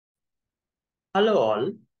Hello all,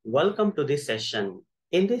 welcome to this session.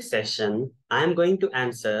 In this session, I am going to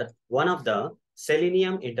answer one of the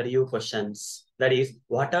Selenium interview questions. That is,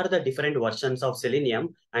 what are the different versions of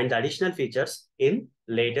Selenium and the additional features in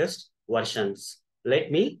latest versions? Let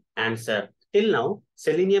me answer. Till now,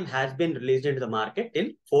 Selenium has been released into the market till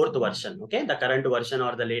 4th version. Okay, the current version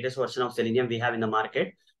or the latest version of Selenium we have in the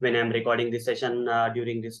market when I'm recording this session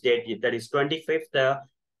during this date, that is 25th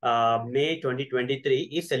May 2023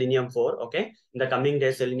 is Selenium 4. Okay, in the coming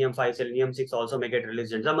days, Selenium 5, Selenium 6 also may get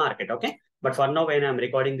released in the market. Okay, but for now, when I'm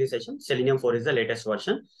recording this session, Selenium 4 is the latest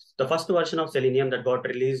version. The first version of Selenium that got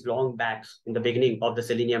released long back in the beginning of the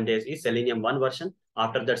Selenium days is Selenium 1 version.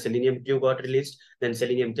 After that, Selenium 2 got released, then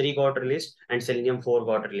Selenium 3 got released, and Selenium 4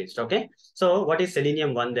 got released. Okay, so what is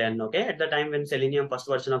Selenium 1 then? Okay, at the time when Selenium first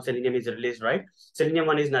version of Selenium is released, right? Selenium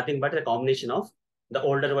 1 is nothing but a combination of the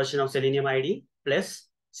older version of Selenium ID plus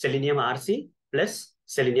Selenium RC plus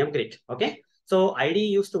Selenium Grid. Okay, so ID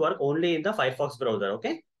used to work only in the Firefox browser.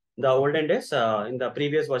 Okay, the olden days in the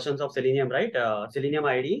previous versions of Selenium, right? Selenium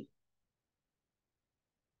ID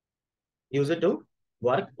used to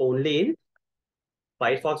work only in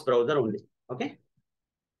Firefox browser only. Okay,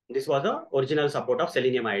 this was the original support of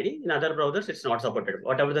Selenium ID. In other browsers, it's not supported.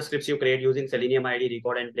 Whatever the scripts you create using Selenium ID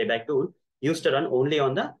record and playback tool used to run only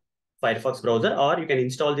on the Firefox browser, or you can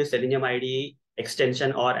install this Selenium ID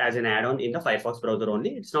extension or as an add-on in the Firefox browser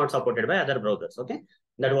only. It's not supported by other browsers. Okay,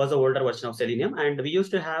 that was the older version of Selenium, and we used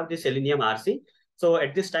to have the Selenium RC. So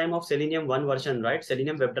at this time of Selenium 1 version, right,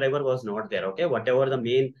 Selenium Webdriver was not there. Okay, whatever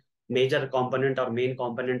the major component or main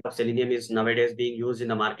component of Selenium is nowadays being used in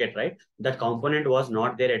the market, right? That component was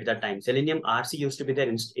not there at that time. Selenium RC used to be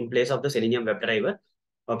there in place of the Selenium WebDriver.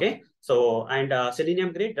 Okay, so and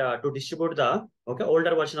Selenium Grid to distribute the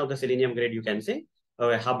older version of the Selenium Grid, you can say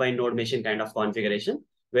a hub and node machine kind of configuration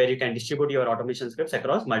where you can distribute your automation scripts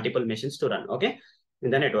across multiple machines to run. Okay, in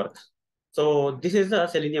the network. So this is the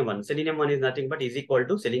Selenium 1. Selenium 1 is nothing but is equal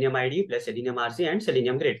to Selenium ID plus Selenium RC and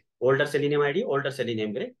Selenium Grid. Older Selenium ID, older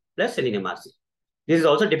Selenium Grid plus Selenium RC. This is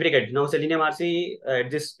also deprecated. Now Selenium RC at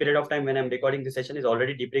this period of time when I'm recording this session is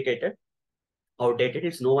already deprecated, outdated.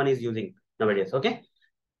 It's no one is using nowadays. Okay,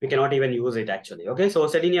 we cannot even use it actually. Okay, so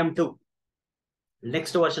Selenium 2.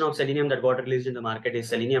 Next version of Selenium that got released in the market is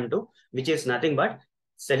Selenium 2, which is nothing but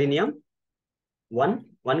Selenium 1.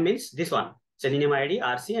 1 means this one, Selenium ID,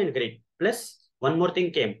 RC, and Grid. Plus one more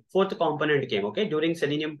thing came, fourth component came. Okay, during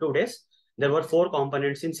Selenium 2 days, there were 4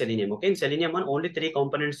 components in Selenium. Okay, in Selenium 1, only 3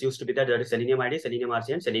 components used to be there. That is Selenium ID, Selenium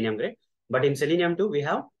RC, and Selenium Grid. But in Selenium 2, we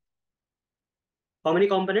have how many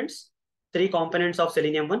components? 3 components of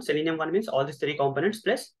Selenium 1. Selenium 1 means all these 3 components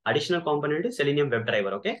plus additional component is Selenium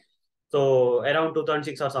WebDriver. Okay, so around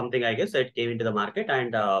 2006 or something, I guess, it came into the market.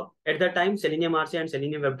 And at that time, Selenium RC and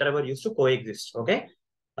Selenium WebDriver used to coexist. Okay,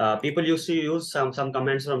 people used to use some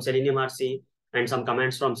commands from Selenium RC and some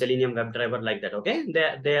commands from Selenium WebDriver like that. Okay,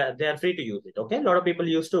 they are free to use it. Okay, a lot of people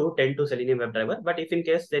used to tend to Selenium WebDriver, but if in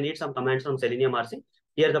case they need some commands from Selenium RC,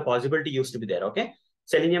 here the possibility used to be there. Okay,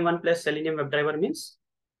 Selenium 1 plus Selenium WebDriver means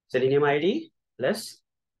Selenium ID plus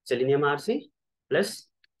Selenium RC plus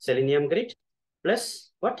Selenium Grid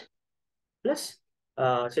plus what? Plus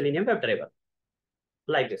Selenium WebDriver.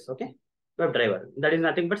 Like this, okay? WebDriver. That is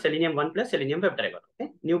nothing but Selenium 1 plus Selenium WebDriver.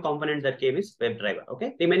 Okay. New component that came is WebDriver.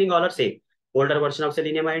 Okay. Remaining all are same. Older version of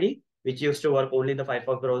Selenium ID, which used to work only in the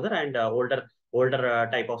Firefox browser, and older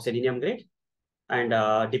type of Selenium Grid, and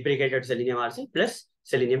deprecated Selenium RC plus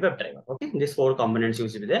Selenium WebDriver. Okay, these 4 components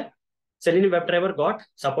used to be there. Selenium WebDriver got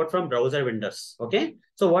support from browser vendors. Okay,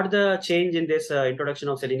 so what the change in this introduction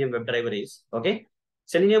of Selenium WebDriver is? Okay,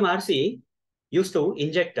 Selenium RC used to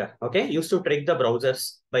inject, used to trick the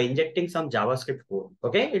browsers by injecting some JavaScript code.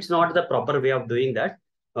 Okay, it's not the proper way of doing that.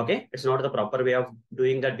 Okay, it's not the proper way of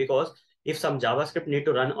doing that, because if some JavaScript need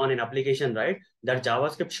to run on an application, right, that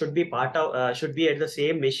JavaScript should be should be at the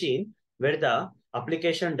same machine where the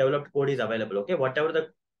application developed code is available. Okay, whatever the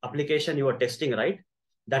application you are testing, right,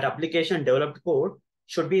 that application developed code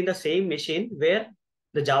should be in the same machine where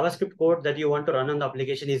the JavaScript code that you want to run on the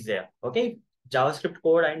application is there. Okay, JavaScript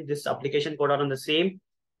code and this application code are on the same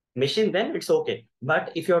machine, then it's okay.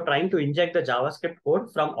 But if you're trying to inject the JavaScript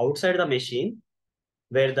code from outside the machine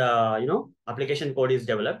where the application code is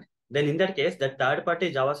developed, then in that case, the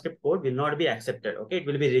third-party JavaScript code will not be accepted. Okay, it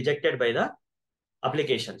will be rejected by the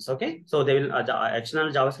applications. Okay, so they will the external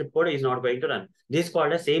JavaScript code is not going to run. This is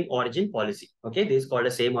called a same origin policy. Okay, this is called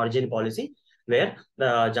a same origin policy, where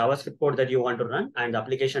the JavaScript code that you want to run and the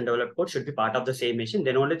application developed code should be part of the same machine.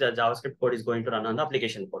 Then only the JavaScript code is going to run on the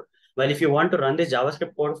application code. Well, if you want to run this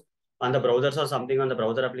JavaScript code on the browsers or something on the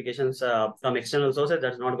browser applications from external sources,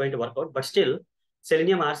 that's not going to work out. But still,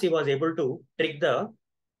 Selenium RC was able to trick the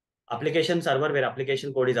application server where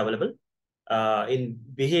application code is available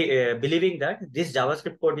believing that this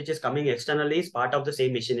JavaScript code which is coming externally is part of the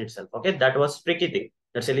same machine itself. Okay, that was tricky thing.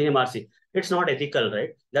 That Selenium RC. It's not ethical, right?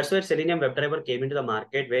 That's where Selenium WebDriver came into the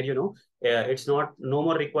market, where it's not no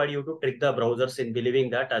more required you to trick the browsers in believing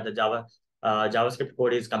that the JavaScript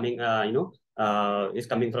code is coming, is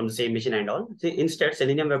coming from the same machine and all. See, instead,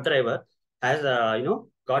 Selenium WebDriver has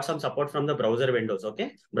got some support from the browser windows.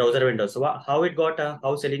 Okay, browser windows. So how it got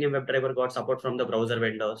how Selenium WebDriver got support from the browser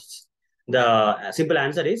windows? The simple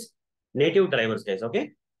answer is native drivers, guys.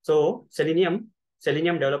 Okay, so Selenium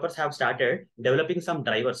developers have started developing some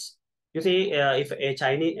drivers. You see, if a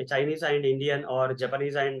Chinese and Indian or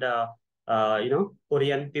Japanese and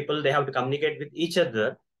Korean people, they have to communicate with each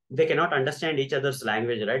other. They cannot understand each other's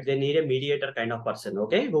language, right? They need a mediator kind of person,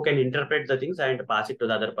 okay, who can interpret the things and pass it to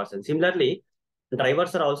the other person. Similarly,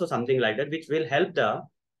 drivers are also something like that, which will help the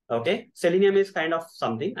okay. Selenium is kind of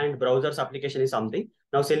something, and browser's application is something.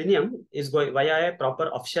 Now Selenium is going via a proper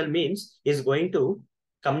official means is going to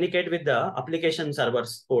communicate with the application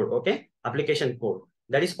server's code, okay, application code.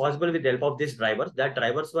 That is possible with the help of these drivers. That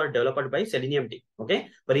drivers were developed by Selenium team, okay.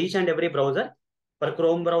 For each and every browser, for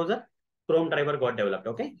Chrome browser, Chrome driver got developed,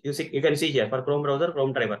 okay. You can see here for Chrome browser,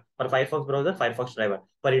 Chrome driver. For Firefox browser, Firefox driver.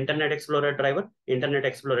 For Internet Explorer driver, Internet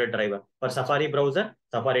Explorer driver. For Safari browser,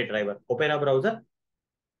 Safari driver. Opera browser,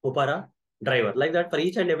 Opera driver. Like that, for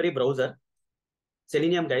each and every browser,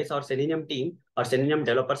 Selenium guys or Selenium team or Selenium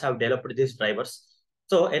developers have developed these drivers.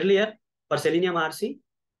 So earlier for Selenium RC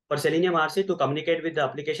to communicate with the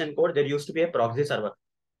application code, there used to be a proxy server.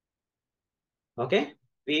 Okay,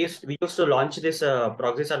 we used to launch this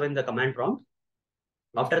proxy server in the command prompt.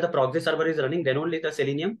 After the proxy server is running, then only the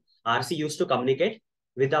Selenium RC used to communicate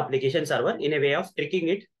with the application server in a way of tricking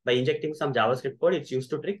it by injecting some JavaScript code. It's used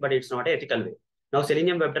to trick, but it's not an ethical way. Now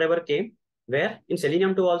Selenium WebDriver came, where in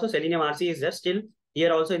Selenium 2 also Selenium RC is there still.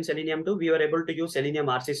 Here also in Selenium 2, we were able to use Selenium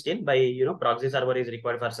RC still by, proxy server is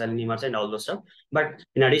required for Selenium RC and all those stuff. But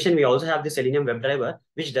in addition, we also have the Selenium WebDriver,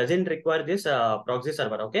 which doesn't require this proxy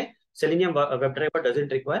server. Okay, Selenium WebDriver doesn't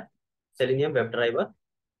require, Selenium WebDriver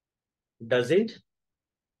doesn't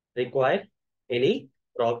require any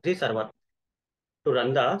proxy server to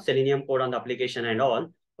run the Selenium code on the application and all,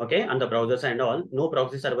 okay, and the browsers and all. No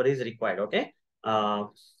proxy server is required, okay.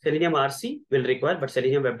 Selenium RC will require, but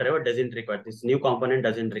Selenium WebDriver doesn't require. This new component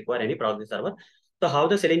doesn't require any proxy server. So how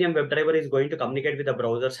the Selenium WebDriver is going to communicate with the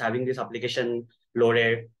browsers having this application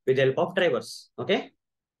loaded with the help of drivers, okay.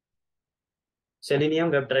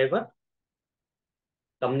 Selenium WebDriver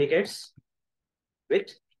communicates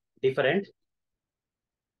with different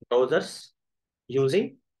browsers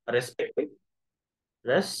using respective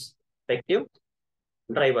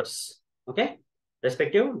drivers. Okay,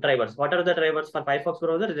 respective drivers. What are the drivers for Firefox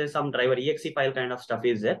browser? There is some driver exe file kind of stuff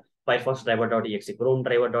is there. Firefox driver.exe, Chrome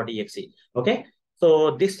driver.exe. Okay,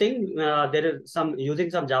 so this thing there is some using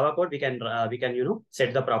some Java code. We can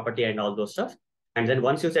set the property and all those stuff. And then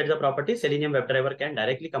once you set the property, Selenium WebDriver can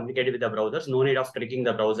directly communicate with the browsers. No need of tricking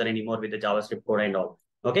the browser anymore with the JavaScript code and all.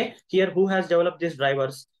 Okay, here who has developed these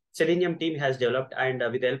drivers? Selenium team has developed, and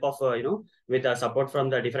with the help of with support from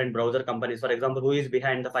the different browser companies. For example, who is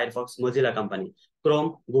behind the Firefox? Mozilla company,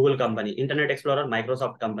 Chrome, Google company, Internet Explorer,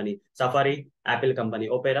 Microsoft company, Safari, Apple company,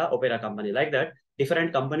 Opera company. Like that,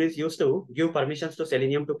 different companies used to give permissions to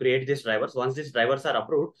Selenium to create these drivers. Once these drivers are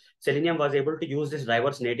approved, Selenium was able to use these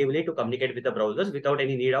drivers natively to communicate with the browsers without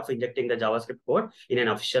any need of injecting the JavaScript code in an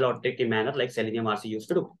official or tricky manner like Selenium RC used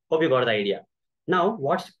to do. Hope you got the idea. Now,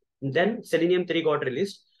 then Selenium 3 got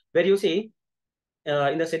released, where you see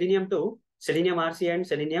in the Selenium 2, Selenium RC and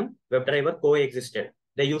Selenium WebDriver coexisted.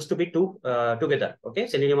 They used to be two together. Okay,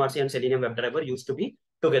 Selenium RC and Selenium WebDriver used to be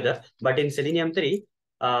together, but in Selenium 3,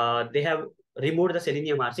 they have removed the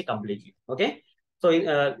Selenium RC completely. Okay, so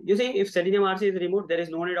you see, if Selenium RC is removed, there is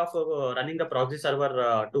no need of running the proxy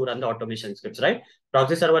server to run the automation scripts, right?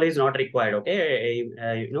 Proxy server is not required. Okay,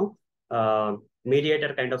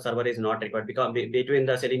 mediator kind of server is not required, because between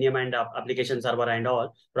the Selenium and application server and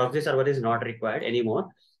all, proxy server is not required anymore.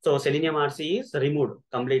 So Selenium RC is removed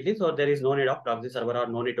completely. So there is no need of proxy server or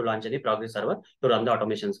no need to launch any proxy server to run the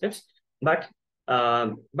automation scripts. But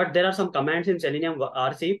there are some commands in Selenium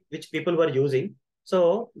RC which people were using.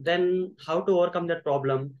 So then how to overcome that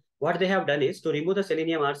problem? What they have done is to remove the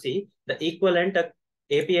Selenium RC, the equivalent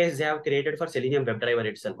APIs they have created for Selenium WebDriver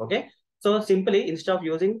itself. Okay. So simply, instead of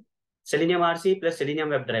using Selenium RC plus Selenium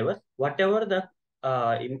WebDriver, whatever the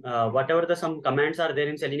some commands are there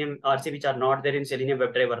in Selenium RC which are not there in Selenium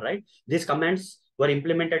WebDriver, right? These commands were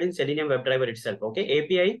implemented in Selenium WebDriver itself. Okay,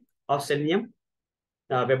 API of Selenium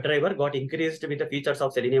WebDriver got increased with the features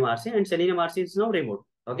of Selenium RC, and Selenium RC is now removed.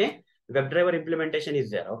 Okay, WebDriver implementation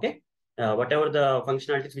is there. Okay, whatever the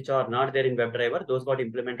functionalities which are not there in WebDriver, those got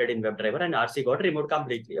implemented in WebDriver, and RC got removed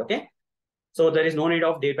completely. Okay, so there is no need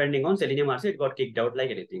of depending on Selenium RC. It got kicked out like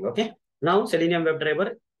anything. Okay, now Selenium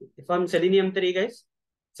WebDriver from Selenium 3, guys,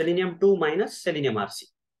 Selenium 2 minus Selenium RC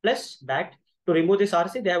plus back. To remove this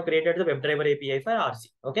RC, they have created the WebDriver API for RC.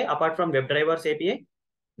 Okay, apart from WebDriver's API,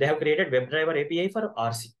 they have created WebDriver API for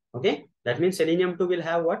RC. Okay, that means Selenium 2 will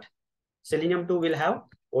have what? Selenium 2 will have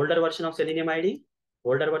older version of Selenium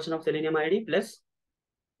ID, plus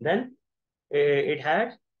then it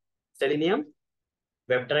had Selenium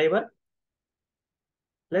WebDriver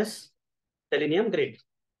plus Selenium Grid.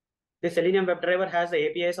 The Selenium WebDriver has the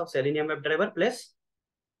APIs of Selenium WebDriver plus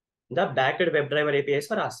the backed WebDriver APIs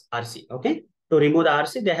for RC. Okay, to remove the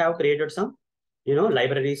RC, they have created some,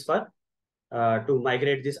 libraries for to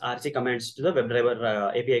migrate these RC commands to the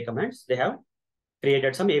WebDriver API commands. They have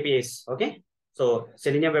created some APIs. Okay, so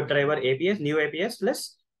Selenium WebDriver APIs, new APIs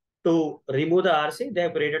plus to remove the RC, they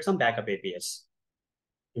have created some backup APIs.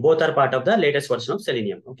 Both are part of the latest version of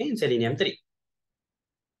Selenium. Okay, in Selenium 3.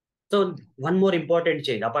 So one more important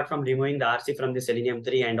change, apart from removing the RC from the Selenium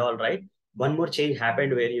 3 and all, right? One more change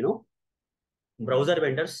happened where, browser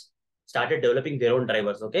vendors started developing their own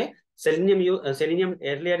drivers. Okay, Selenium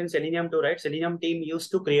earlier in Selenium 2, right? Selenium team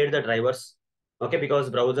used to create the drivers. Okay, because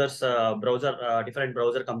different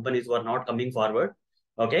browser companies were not coming forward.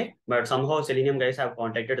 Okay, but somehow Selenium guys have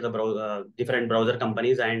contacted the different browser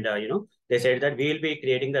companies, and they said that we will be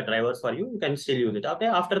creating the drivers for you. You can still use it. Okay,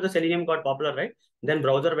 after the Selenium got popular, right? Then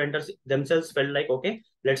browser vendors themselves felt like, okay,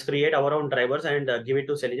 let's create our own drivers and give it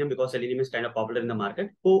to Selenium because Selenium is kind of popular in the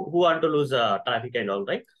market. Who want to lose traffic and all,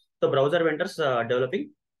 right? So browser vendors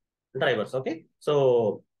developing drivers. Okay,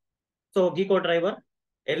 so Gecko driver,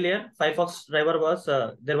 earlier Firefox driver was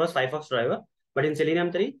there was Firefox driver, but in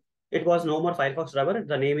Selenium 3 it was no more Firefox driver.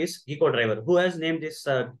 The name is Gecko driver. Who has named this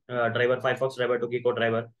driver, Firefox driver, to Gecko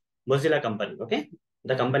driver? Mozilla company. Okay,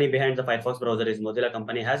 the company behind the Firefox browser is Mozilla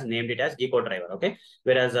company, has named it as Gecko driver. Okay,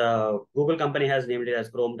 whereas Google company has named it as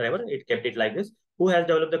Chrome driver. It kept it like this. Who has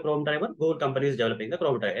developed the Chrome driver? Google company is developing the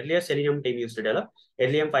Chrome driver. Earlier Selenium team used to develop.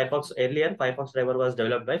 Earlier Firefox driver was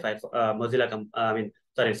developed by Mozilla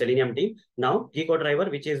Selenium team. Now Gecko driver,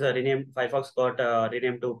 which is renamed, Firefox got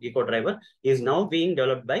renamed to Gecko driver, is now being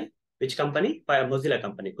developed by which company? By Mozilla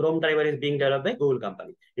company. Chrome driver is being developed by Google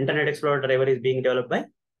company. Internet Explorer driver is being developed by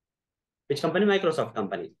which company? Microsoft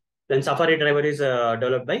company. Then Safari driver is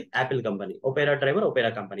developed by Apple company. Opera driver,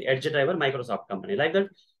 Opera company. Edge driver, Microsoft company. Like that,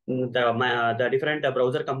 the different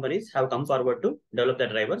browser companies have come forward to develop the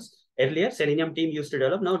drivers. Earlier, Selenium team used to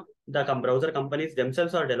develop. Now, the browser companies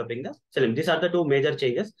themselves are developing the Selenium. These are the two major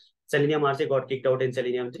changes. Selenium RC got kicked out in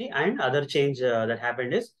Selenium 3, and other change that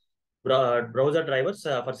happened is browser drivers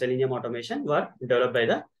for Selenium automation were developed by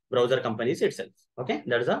the browser companies itself. Okay,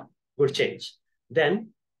 that is a good change.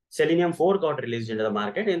 Then Selenium 4 got released into the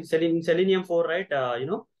market. In Selenium 4, right?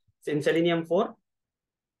 In Selenium 4,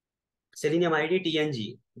 Selenium ID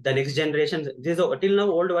TNG, the next generation. This till now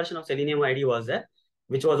old version of Selenium ID was there,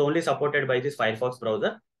 which was only supported by this Firefox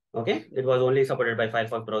browser. Okay, it was only supported by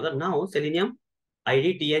Firefox browser. Now Selenium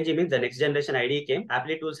ID TNG means the next generation ID came.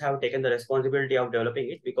 Apply tools have taken the responsibility of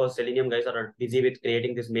developing it because Selenium guys are busy with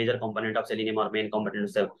creating this major component of Selenium or main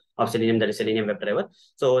component of Selenium, that is Selenium WebDriver.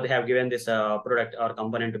 So they have given this product or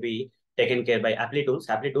component to be taken care by Apply tools.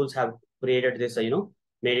 Apply tools have created this,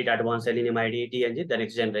 made it advanced Selenium ID TNG, the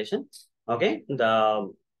next generation. Okay,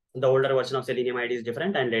 the older version of Selenium ID is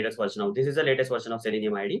different, and latest version of this is the latest version of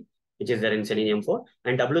Selenium ID, which is there in Selenium 4,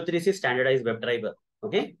 and W3C standardized WebDriver.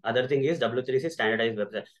 Okay, other thing is W3C standardized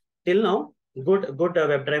WebDriver. Till now, good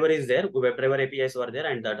WebDriver is there. WebDriver APIs were there,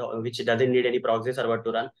 and that which doesn't need any proxy server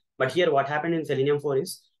to run. But here, what happened in Selenium 4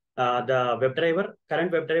 is the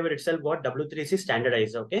current WebDriver itself got W3C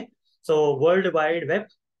standardized. Okay, so World Wide Web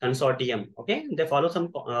Consortium. Okay, they follow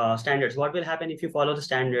some standards. What will happen if you follow the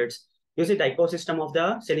standards? You see, the ecosystem of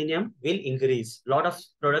the Selenium will increase. A lot of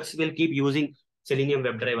products will keep using Selenium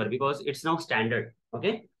WebDriver because it's now standard.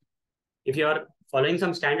 Okay, if you are following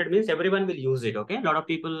some standard, means everyone will use it. Okay, a lot of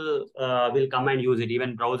people will come and use it.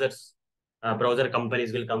 Even browser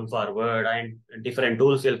companies will come forward, and different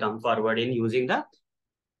tools will come forward in using the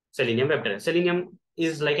Selenium WebDriver. Selenium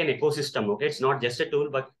is like an ecosystem. Okay, it's not just a tool,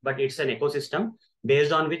 but it's an ecosystem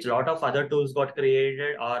based on which a lot of other tools got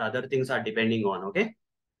created or other things are depending on. Okay,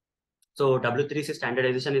 so W3C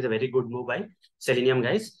standardization is a very good move by Selenium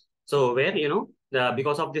guys. So where,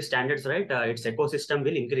 because of the standards, right, its ecosystem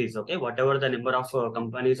will increase. Okay, whatever the number of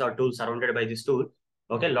companies or tools surrounded by this tool,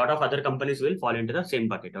 okay, a lot of other companies will fall into the same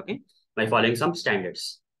bucket. Okay, by following some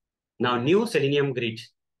standards. Now, new Selenium Grid,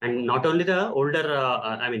 and not only the older,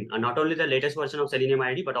 not only the latest version of Selenium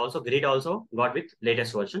ID, but also Grid also got with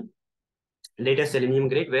latest version, latest Selenium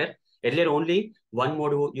Grid, where earlier only one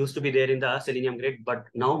mode used to be there in the Selenium Grid, but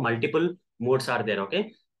now multiple modes are there.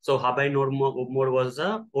 Okay. So hub and node mode was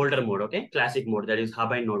the older mode. Okay. Classic mode, that is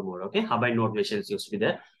hub and node mode. Okay. Hub and node machines used to be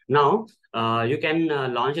there. Now you can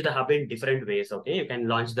launch the hub in different ways. Okay. You can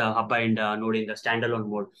launch the hub and node in the standalone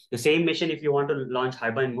mode. The same machine, if you want to launch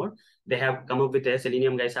hub and mode, they have come up with a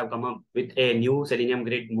Selenium guys have come up with a new Selenium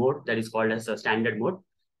Grid mode that is called as a standard mode,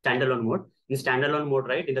 standalone mode. In standalone mode,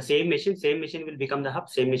 right? In the same machine will become the hub,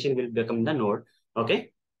 same machine will become the node.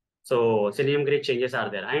 Okay. So Selenium Grid changes are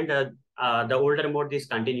there. And the older mode is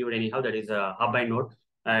continued anyhow, that is hub and node.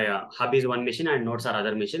 Hub is one machine and nodes are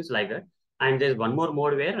other machines like that. And there's one more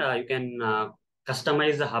mode where you can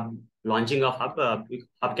customize the hub, launching of hub.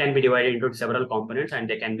 Hub can be divided into several components and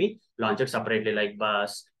they can be launched separately like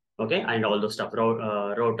bus, okay, and all those stuff,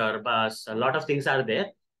 rotor, bus, a lot of things are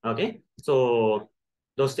there. Okay. So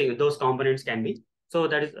those components can be, so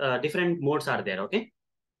that is different modes are there. Okay.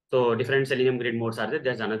 So different Selenium Grid modes are there.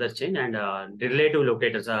 There's another change, and relative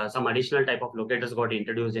locators, some additional type of locators got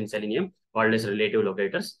introduced in Selenium called as relative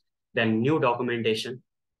locators. Then new documentation.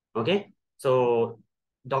 Okay. So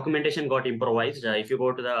documentation got improvised. If you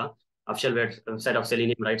go to the official website of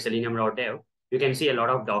Selenium, right, selenium.dev, you can see a lot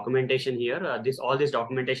of documentation here. All this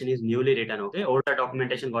documentation is newly written. Okay. Older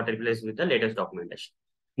documentation got replaced with the latest documentation.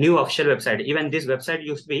 New official website. Even this website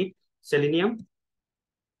used to be seleniumhq.org.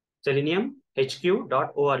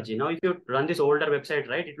 Now, if you run this older website,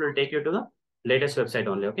 right, it will take you to the latest website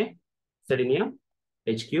only. Okay.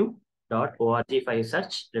 seleniumhq.org. If I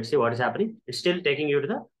search, let's see what is happening. It's still taking you to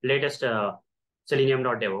the latest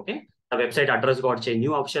selenium.dev. Okay. The website address got changed.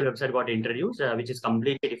 New official website got introduced, which is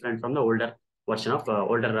completely different from the older version of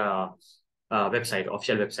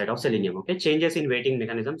official website of Selenium. Okay. Changes in waiting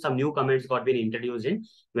mechanism. Some new comments got been introduced in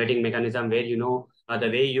waiting mechanism where, the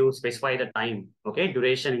way you specify the time, okay,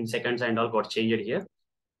 duration in seconds and all got changed here.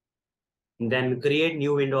 Then create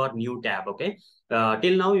new window or new tab. Okay.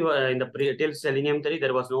 Till now, you are till Selenium 3,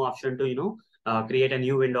 there was no option to, create a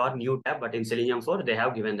new window or new tab, but in Selenium 4, they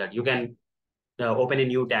have given that you can open a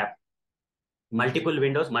new tab, multiple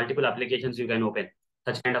windows, multiple applications you can open.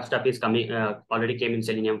 Such kind of stuff is coming, already came in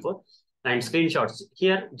Selenium 4. And screenshots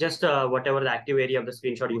here, just whatever the active area of the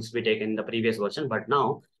screenshot used to be taken in the previous version, but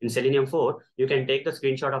now in Selenium 4, you can take the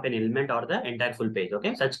screenshot of an element or the entire full page.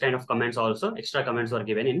 Okay, such kind of comments also, extra comments were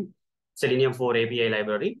given in Selenium 4 API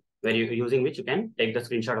library, where using which you can take the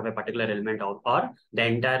screenshot of a particular element or the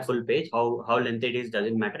entire full page. How lengthy it is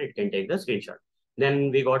doesn't matter, it can take the screenshot.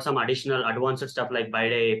 Then we got some additional advanced stuff like by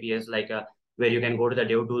day APIs, like where you can go to the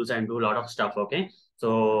dev tools and do a lot of stuff. Okay,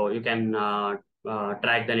 so you can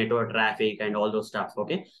track the network traffic and all those stuff.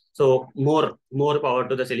 Okay, so more power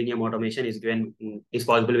to the Selenium automation is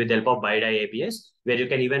possible with the help of BiDi APIs, where you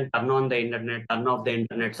can even turn on the internet, turn off the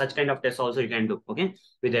internet. Such kind of tests also you can do. Okay,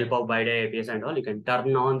 with the help of BiDi APIs and all, you can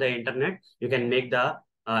turn on the internet. You can make the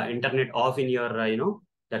internet off in your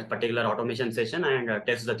that particular automation session and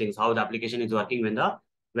test the things, how the application is working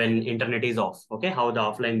when internet is off. Okay, how the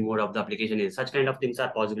offline mode of the application is. Such kind of things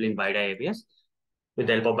are possible in BiDi APIs. With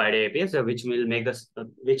the help of BiDi APIs, which will make this,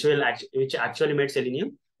 which actually made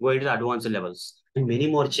Selenium go into the advanced levels, and many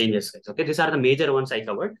more changes. Okay, these are the major ones I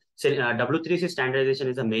covered. So, W3C standardization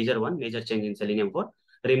is a major change in Selenium 4.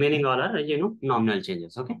 Remaining all are nominal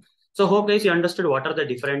changes. Okay, so hope guys you understood what are the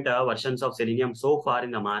different versions of Selenium so far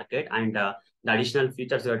in the market, and the additional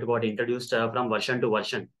features that got introduced from version to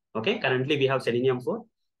version. Okay, currently we have Selenium 4.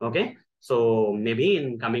 Okay, so maybe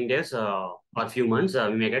in coming days or few months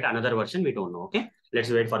we may get another version. We don't know. Okay, let's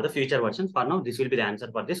wait for the future versions. For now, this will be the answer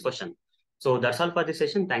for this question. So that's all for this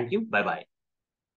session. Thank you. Bye bye.